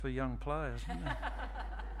for young players, isn't it?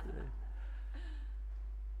 Yeah.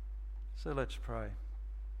 So let's pray.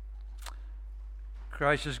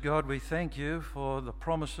 Gracious God, we thank you for the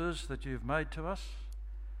promises that you've made to us.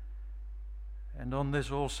 And on this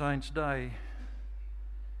All Saints' Day,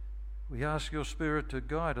 we ask your Spirit to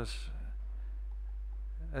guide us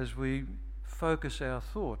as we focus our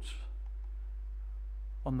thoughts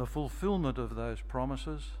on the fulfillment of those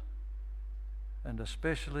promises, and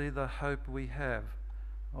especially the hope we have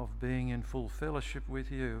of being in full fellowship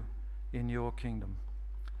with you in your kingdom.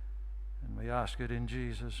 And we ask it in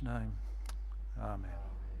Jesus' name. Amen.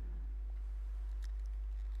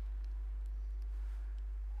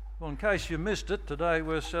 Well, in case you missed it, today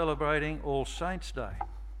we're celebrating All Saints' Day.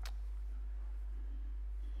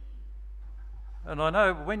 And I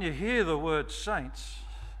know when you hear the word saints,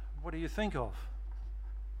 what do you think of?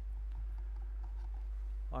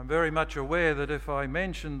 I'm very much aware that if I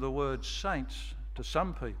mentioned the word saints to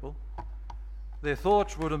some people, their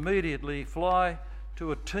thoughts would immediately fly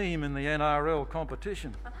to a team in the NRL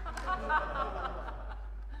competition.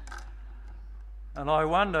 And I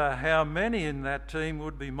wonder how many in that team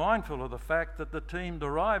would be mindful of the fact that the team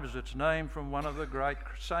derives its name from one of the great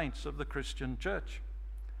saints of the Christian church.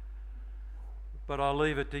 But I'll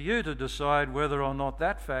leave it to you to decide whether or not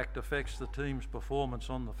that fact affects the team's performance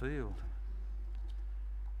on the field.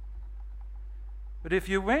 But if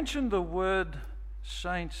you mention the word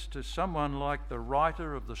saints to someone like the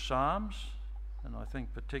writer of the Psalms, and I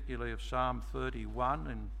think particularly of Psalm 31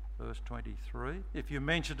 in verse 23, if you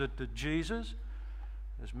mentioned it to Jesus,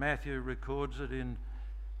 as Matthew records it in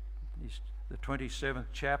the 27th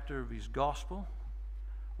chapter of his Gospel,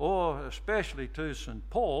 or especially to St.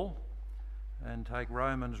 Paul, and take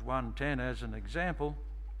Romans 1:10 as an example,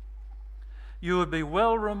 you would be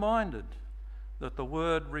well reminded that the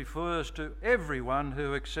word refers to everyone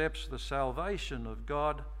who accepts the salvation of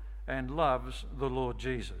God and loves the Lord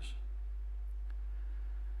Jesus.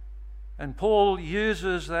 And Paul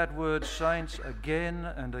uses that word saints again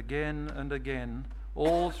and again and again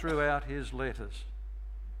all throughout his letters.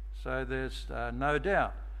 So there's no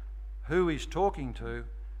doubt who he's talking to.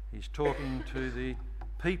 He's talking to the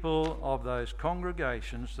people of those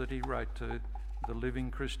congregations that he wrote to, the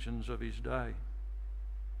living Christians of his day.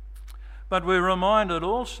 But we're reminded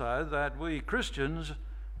also that we Christians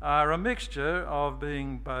are a mixture of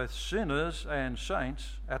being both sinners and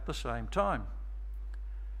saints at the same time.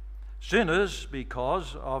 Sinners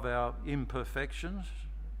because of our imperfections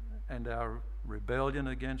and our rebellion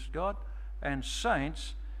against God, and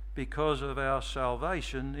saints because of our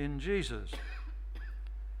salvation in Jesus.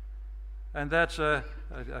 And that's a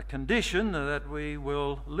condition that we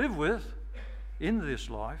will live with in this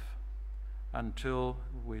life until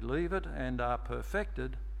we leave it and are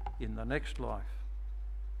perfected in the next life.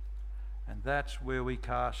 And that's where we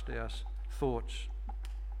cast our thoughts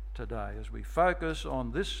today as we focus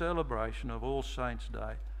on this celebration of All Saints'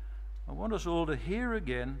 Day. I want us all to hear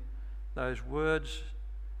again those words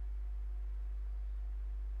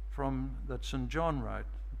that St. John wrote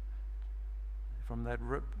from that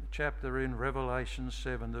chapter in Revelation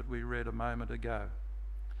 7 that we read a moment ago.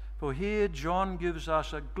 For here John gives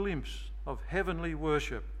us a glimpse of heavenly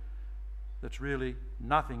worship that's really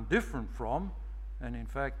nothing different from, and in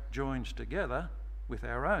fact joins together with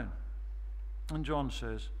our own. And John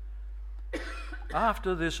says,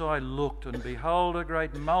 "After this I looked, and behold a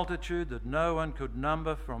great multitude that no one could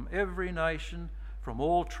number, from every nation, from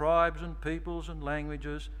all tribes and peoples and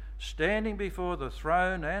languages, standing before the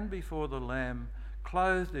throne and before the Lamb,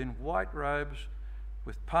 clothed in white robes,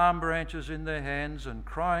 with palm branches in their hands, and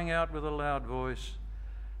crying out with a loud voice,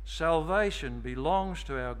 'Salvation belongs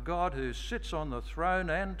to our God who sits on the throne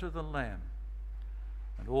and to the Lamb.'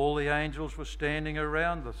 And all the angels were standing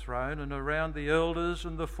around the throne and around the elders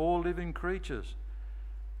and the four living creatures.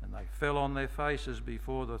 And they fell on their faces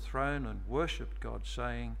before the throne and worshipped God,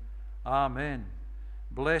 saying, 'Amen.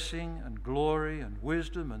 Blessing and glory and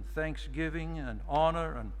wisdom and thanksgiving and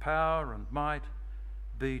honour and power and might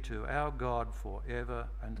be to our God forever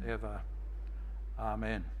and ever.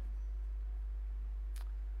 Amen.'"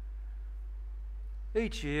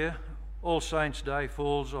 Each year, All Saints' Day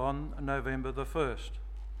falls on November the 1st.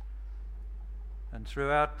 And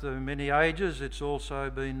throughout the many ages, it's also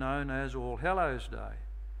been known as All Hallows' Day.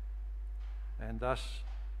 And thus,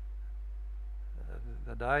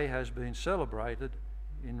 the day has been celebrated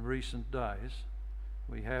in recent days.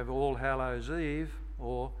 We have All Hallows' Eve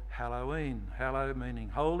or Halloween. Hallow meaning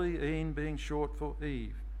holy, een being short for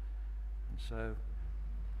Eve. And so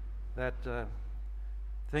that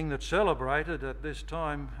thing that's celebrated at this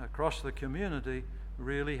time across the community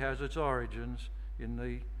really has its origins in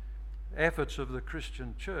the efforts of the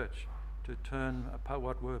Christian church to turn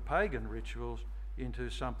what were pagan rituals into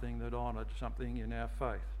something that honoured something in our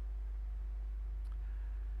faith.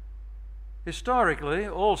 Historically,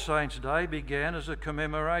 All Saints' Day began as a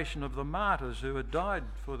commemoration of the martyrs who had died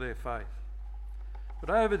for their faith. But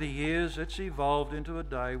over the years, it's evolved into a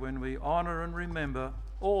day when we honour and remember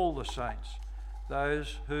all the saints,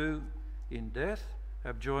 those who, in death,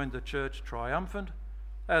 have joined the church triumphant,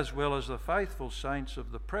 as well as the faithful saints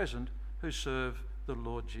of the present who serve the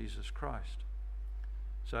Lord Jesus Christ.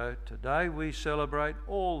 So today we celebrate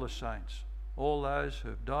all the saints, all those who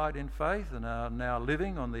have died in faith and are now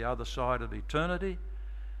living on the other side of eternity,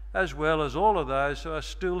 as well as all of those who are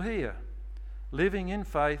still here, living in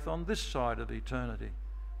faith on this side of eternity.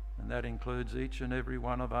 And that includes each and every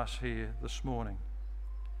one of us here this morning.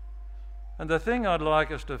 And the thing I'd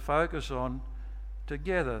like us to focus on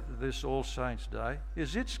together this All Saints' Day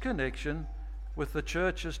is its connection with the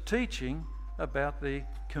church's teaching about the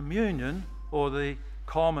communion or the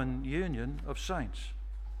common union of saints.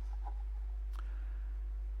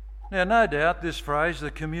 Now, no doubt this phrase,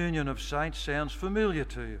 the communion of saints, sounds familiar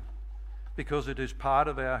to you because it is part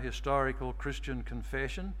of our historical Christian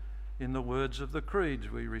confession in the words of the creeds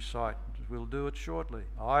we recite. We'll do it shortly.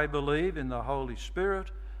 I believe in the Holy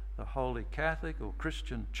Spirit, the Holy Catholic or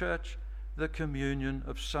Christian Church, the communion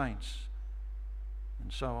of saints,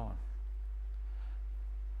 and so on.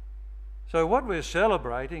 So what we're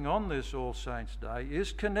celebrating on this All Saints' Day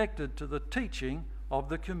is connected to the teaching of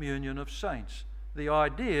the communion of saints, the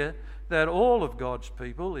idea that all of God's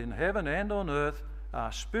people in heaven and on earth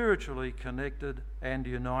are spiritually connected and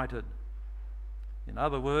united. In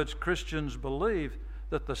other words, Christians believe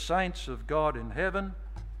that the saints of God in heaven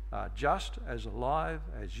are just as alive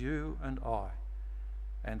as you and I,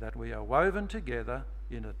 and that we are woven together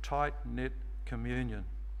in a tight-knit communion.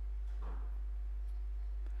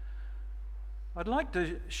 I'd like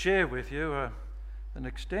to share with you an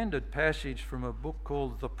extended passage from a book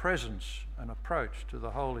called The Presence, an Approach to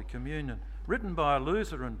the Holy Communion, written by a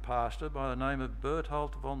Lutheran pastor by the name of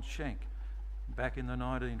Berthold von Schenk back in the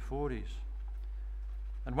 1940s.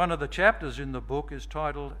 And one of the chapters in the book is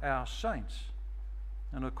titled Our Saints,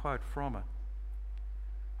 and a quote from it.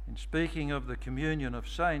 In speaking of the communion of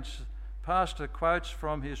saints, the pastor quotes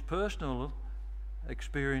from his personal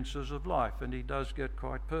experiences of life, and he does get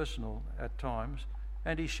quite personal at times,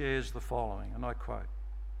 and he shares the following, and I quote: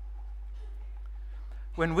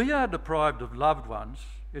 "When we are deprived of loved ones,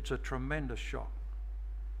 it's a tremendous shock.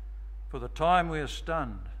 For the time we are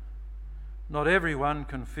stunned. Not everyone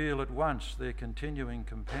can feel at once their continuing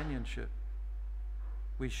companionship.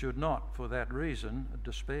 We should not, for that reason,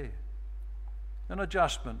 despair. An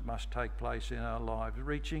adjustment must take place in our lives,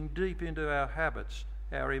 reaching deep into our habits,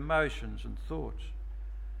 our emotions and thoughts.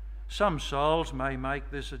 Some souls may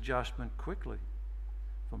make this adjustment quickly.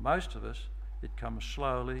 For most of us, it comes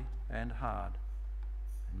slowly and hard.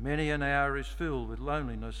 And many an hour is filled with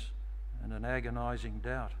loneliness and an agonizing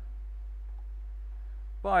doubt.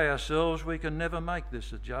 By ourselves, we can never make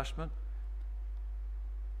this adjustment.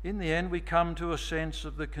 In the end, we come to a sense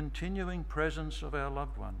of the continuing presence of our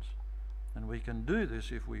loved ones, and we can do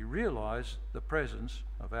this if we realise the presence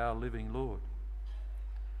of our living Lord.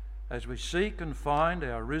 As we seek and find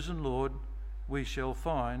our risen Lord, we shall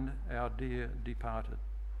find our dear departed.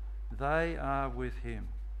 They are with him,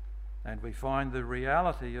 and we find the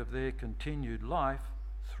reality of their continued life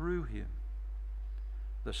through him.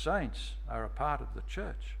 The saints are a part of the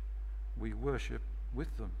church. We worship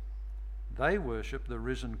with them. They worship the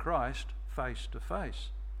risen Christ face to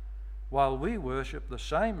face, while we worship the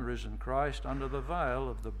same risen Christ under the veil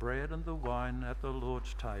of the bread and the wine at the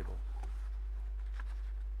Lord's table.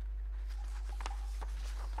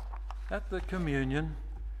 At the communion,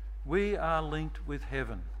 we are linked with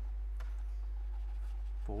heaven.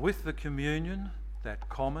 For with the communion, that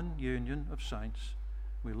common union of saints,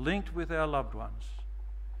 we're linked with our loved ones.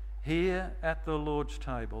 Here at the Lord's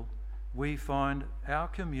table, we find our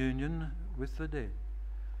communion with the dead.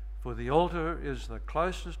 For the altar is the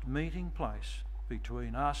closest meeting place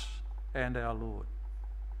between us and our Lord.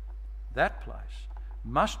 That place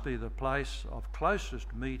must be the place of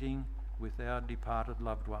closest meeting with our departed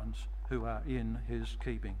loved ones who are in his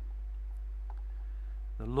keeping.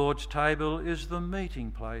 The Lord's table is the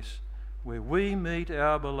meeting place where we meet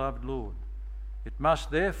our beloved Lord. It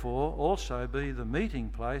must therefore also be the meeting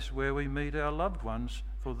place where we meet our loved ones,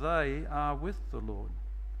 for they are with the Lord.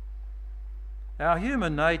 Our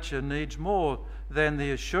human nature needs more than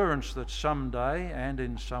the assurance that someday and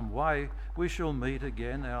in some way we shall meet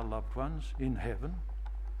again our loved ones in heaven.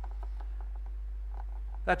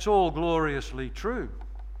 That's all gloriously true.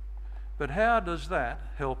 But how does that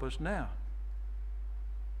help us now?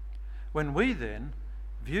 When we then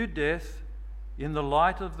view death in the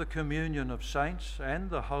light of the communion of saints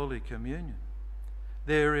and the Holy Communion,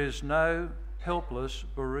 there is no helpless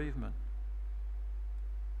bereavement.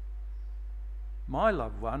 My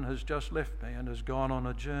loved one has just left me and has gone on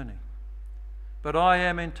a journey, but I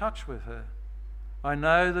am in touch with her. I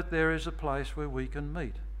know that there is a place where we can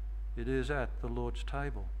meet. It is at the Lord's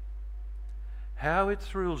table. How it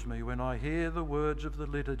thrills me when I hear the words of the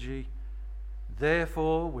liturgy,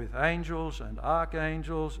 "Therefore with angels and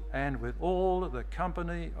archangels and with all the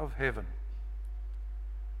company of heaven."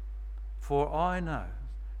 For I know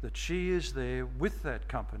that she is there with that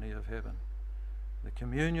company of heaven, the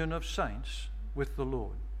communion of saints with the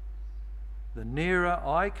Lord. The nearer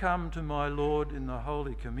I come to my Lord in the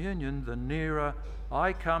Holy Communion, the nearer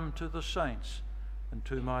I come to the saints and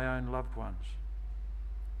to my own loved ones.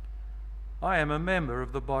 I am a member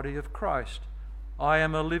of the body of Christ. I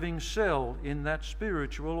am a living cell in that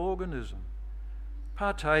spiritual organism,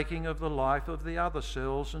 partaking of the life of the other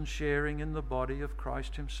cells and sharing in the body of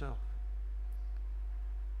Christ himself.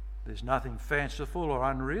 There's nothing fanciful or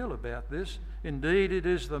unreal about this. Indeed, it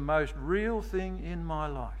is the most real thing in my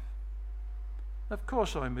life. Of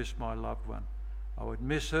course I miss my loved one. I would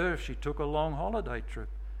miss her if she took a long holiday trip.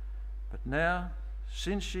 But now,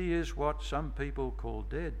 since she is what some people call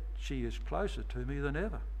dead, she is closer to me than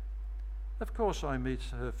ever. Of course I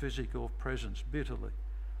miss her physical presence bitterly.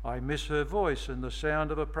 I miss her voice and the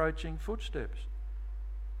sound of approaching footsteps.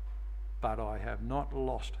 But I have not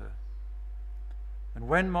lost her. And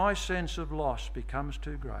when my sense of loss becomes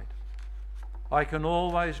too great, I can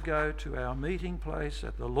always go to our meeting place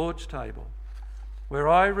at the Lord's table, where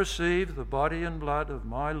I receive the body and blood of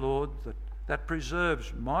my Lord that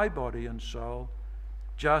preserves my body and soul,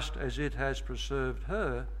 just as it has preserved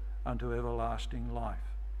her unto everlasting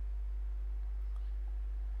life.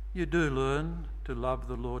 You do learn to love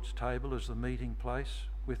the Lord's table as the meeting place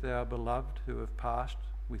with our beloved who have passed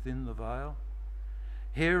within the veil.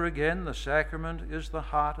 Here again, the sacrament is the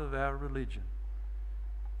heart of our religion.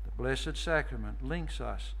 The Blessed Sacrament links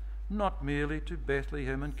us not merely to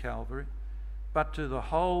Bethlehem and Calvary, but to the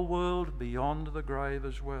whole world beyond the grave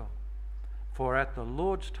as well. For at the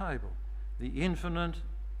Lord's table, the infinite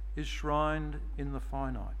is shrined in the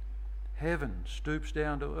finite. Heaven stoops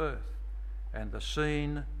down to earth, and the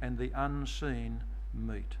seen and the unseen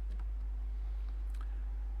meet.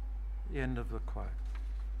 The end of the quote.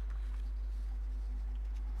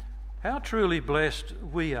 How truly blessed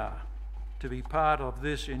we are to be part of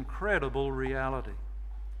this incredible reality.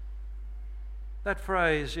 That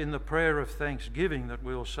phrase in the prayer of thanksgiving that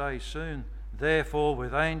we'll say soon, "Therefore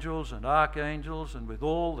with angels and archangels and with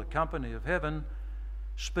all the company of heaven,"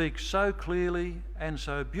 speaks so clearly and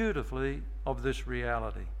so beautifully of this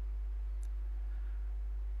reality.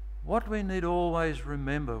 What we need always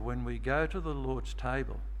remember when we go to the Lord's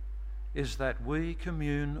table is that we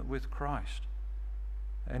commune with Christ.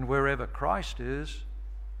 And wherever Christ is,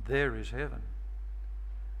 there is heaven.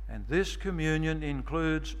 And this communion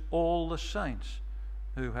includes all the saints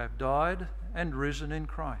who have died and risen in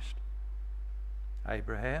Christ.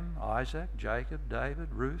 Abraham, Isaac, Jacob,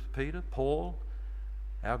 David, Ruth, Peter, Paul,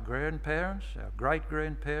 our grandparents, our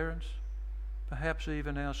great-grandparents, perhaps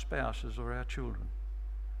even our spouses or our children,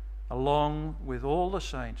 along with all the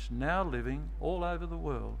saints now living all over the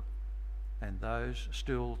world and those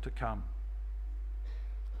still to come.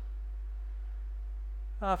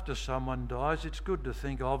 After someone dies, it's good to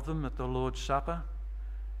think of them at the Lord's Supper,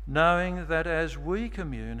 knowing that as we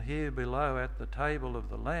commune here below at the table of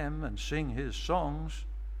the Lamb and sing his songs,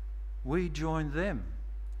 we join them,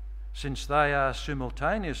 since they are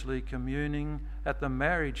simultaneously communing at the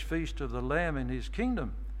marriage feast of the Lamb in his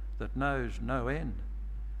kingdom that knows no end,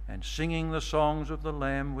 and singing the songs of the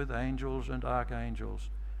Lamb with angels and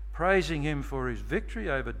archangels, praising him for his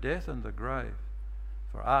victory over death and the grave,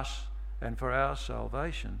 for us and for our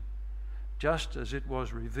salvation, just as it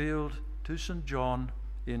was revealed to St. John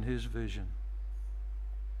in his vision.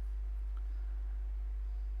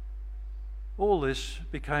 All this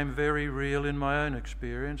became very real in my own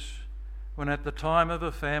experience when at the time of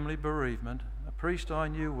a family bereavement, a priest I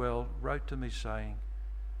knew well wrote to me saying,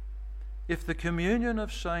 "If the communion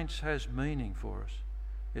of saints has meaning for us,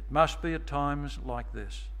 it must be at times like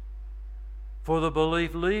this. For the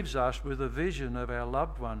belief leaves us with a vision of our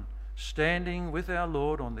loved one standing with our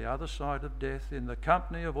Lord on the other side of death in the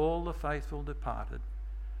company of all the faithful departed,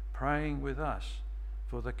 praying with us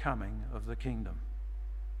for the coming of the kingdom."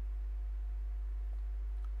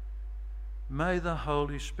 May the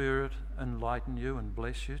Holy Spirit enlighten you and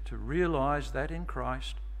bless you to realize that in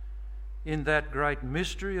Christ in that great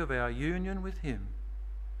mystery of our union with him,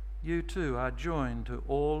 you too are joined to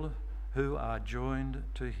all who are joined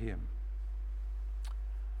to him.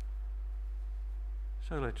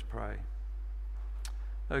 So let's pray.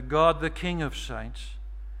 O God, the King of saints,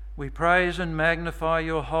 we praise and magnify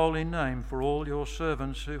your holy name for all your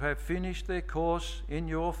servants who have finished their course in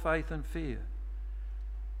your faith and fear.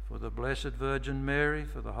 For the Blessed Virgin Mary,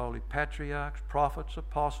 for the holy patriarchs, prophets,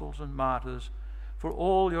 apostles and martyrs, for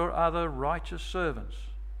all your other righteous servants.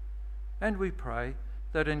 And we pray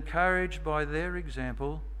that, encouraged by their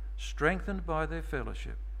example, strengthened by their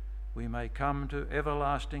fellowship, we may come to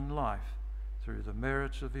everlasting life through the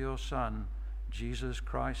merits of your Son, Jesus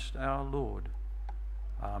Christ our Lord.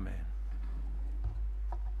 Amen.